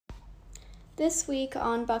This week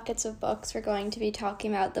on Buckets of Books, we're going to be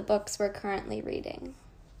talking about the books we're currently reading.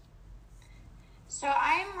 So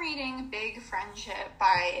I'm reading Big Friendship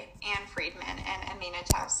by Ann Friedman and Amina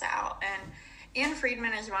Tassau. And Ann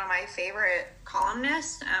Friedman is one of my favorite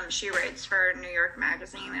columnists. She writes for New York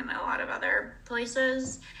Magazine and a lot of other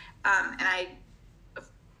places. And I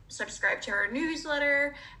subscribe to her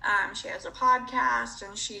newsletter. She has a podcast,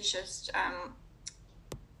 and she's just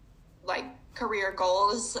career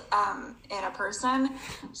goals in a person.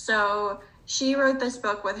 So she wrote this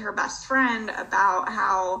book with her best friend about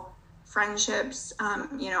how friendships,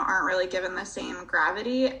 aren't really given the same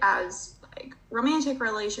gravity as romantic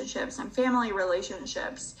relationships and family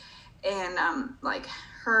relationships, and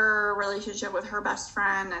her relationship with her best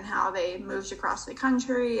friend and how they moved across the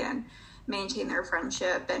country and maintain their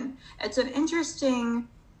friendship. And it's an interesting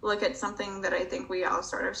look at something that I think we all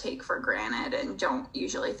sort of take for granted and don't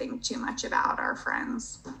usually think too much about our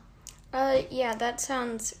friends. Yeah, that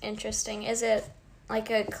sounds interesting. Is it like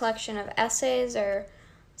a collection of essays or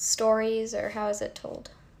stories, or how is it told?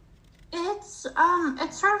 It's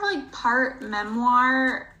sort of like part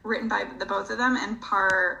memoir written by the both of them and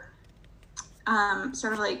part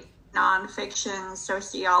sort of like nonfiction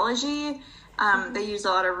sociology. They use a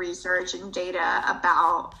lot of research and data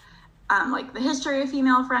about the history of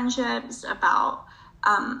female friendships, about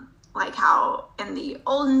how in the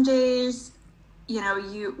olden days,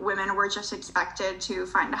 women were just expected to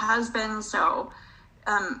find a husband, so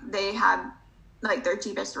they had their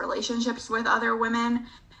deepest relationships with other women,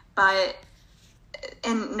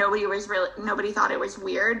 and nobody thought it was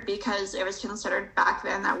weird because it was considered back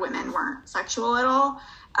then that women weren't sexual at all.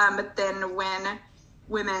 But then when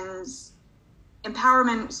women's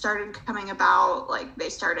empowerment started coming about, they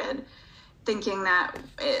started thinking that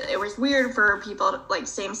it was weird for people to,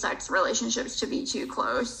 same-sex relationships to be too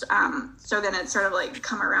close. So then it's sort of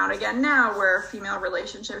come around again now where female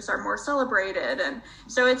relationships are more celebrated. And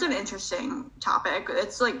so it's an interesting topic.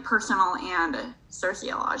 It's personal and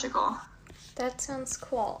sociological. That sounds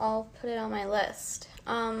cool. I'll put it on my list.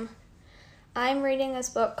 I'm reading this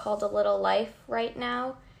book called A Little Life right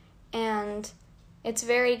now, and it's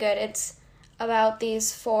very good. It's about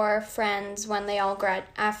these four friends when they all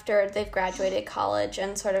after they've graduated college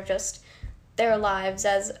and sort of just their lives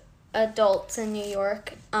as adults in New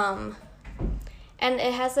York. And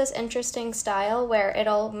it has this interesting style where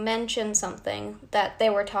it'll mention something that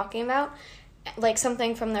they were talking about,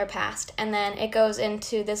 something from their past, and then it goes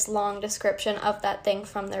into this long description of that thing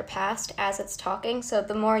from their past as it's talking. So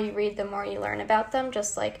the more you read, the more you learn about them,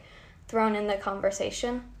 just thrown in the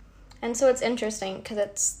conversation. And so it's interesting because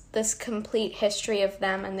it's this complete history of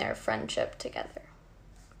them and their friendship together.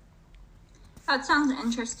 That sounds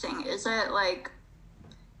interesting. Is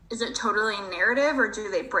it totally narrative, or do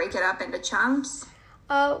they break it up into chunks?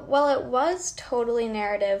 Well, it was totally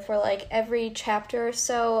narrative, where every chapter or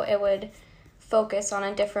so it would focus on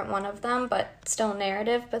a different one of them, but still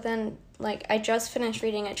narrative. But then I just finished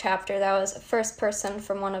reading a chapter that was first person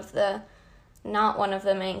from not one of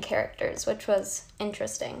the main characters, which was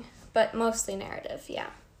interesting. But mostly narrative, yeah.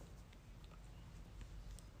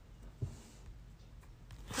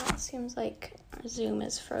 It seems like Zoom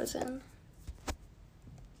is frozen.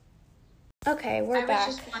 Okay, we're back. I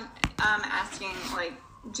was just asking,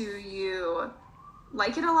 do you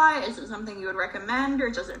like it a lot? Is it something you would recommend, or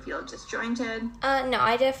does it feel disjointed? No,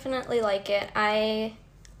 I definitely like it. I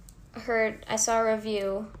saw a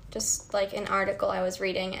review, just an article I was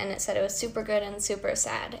reading, and it said it was super good and super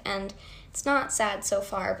sad, and it's not sad so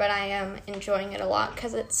far, but I am enjoying it a lot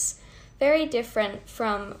because it's very different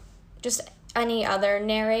from just any other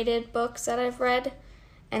narrated books that I've read,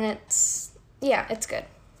 and it's good.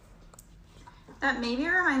 That maybe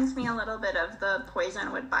reminds me a little bit of the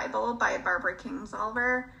Poisonwood Bible by Barbara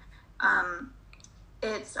Kingsolver.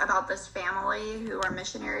 It's about this family who are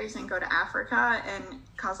missionaries and go to Africa and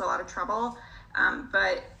cause a lot of trouble,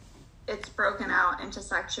 but it's broken out into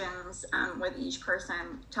sections with each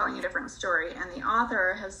person telling a different story. And the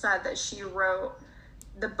author has said that she wrote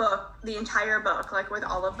the entire book, with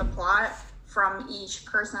all of the plot from each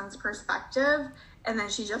person's perspective. And then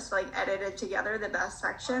she just edited together the best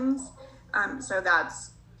sections. So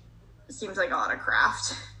seems like a lot of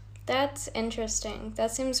craft. That's interesting.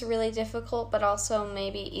 That seems really difficult, but also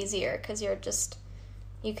maybe easier because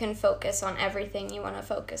you can focus on everything you want to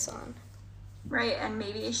focus on. Right, and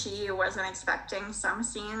maybe she wasn't expecting some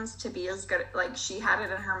scenes to be as good. She had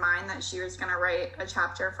it in her mind that she was going to write a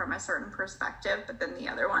chapter from a certain perspective, but then the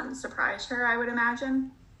other one surprised her, I would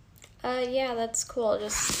imagine. Yeah, that's cool,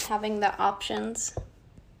 just having the options.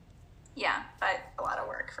 Yeah, but a lot of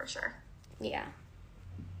work for sure. Yeah.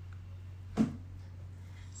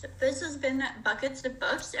 So this has been Buckets of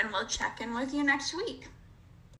Books, and we'll check in with you next week.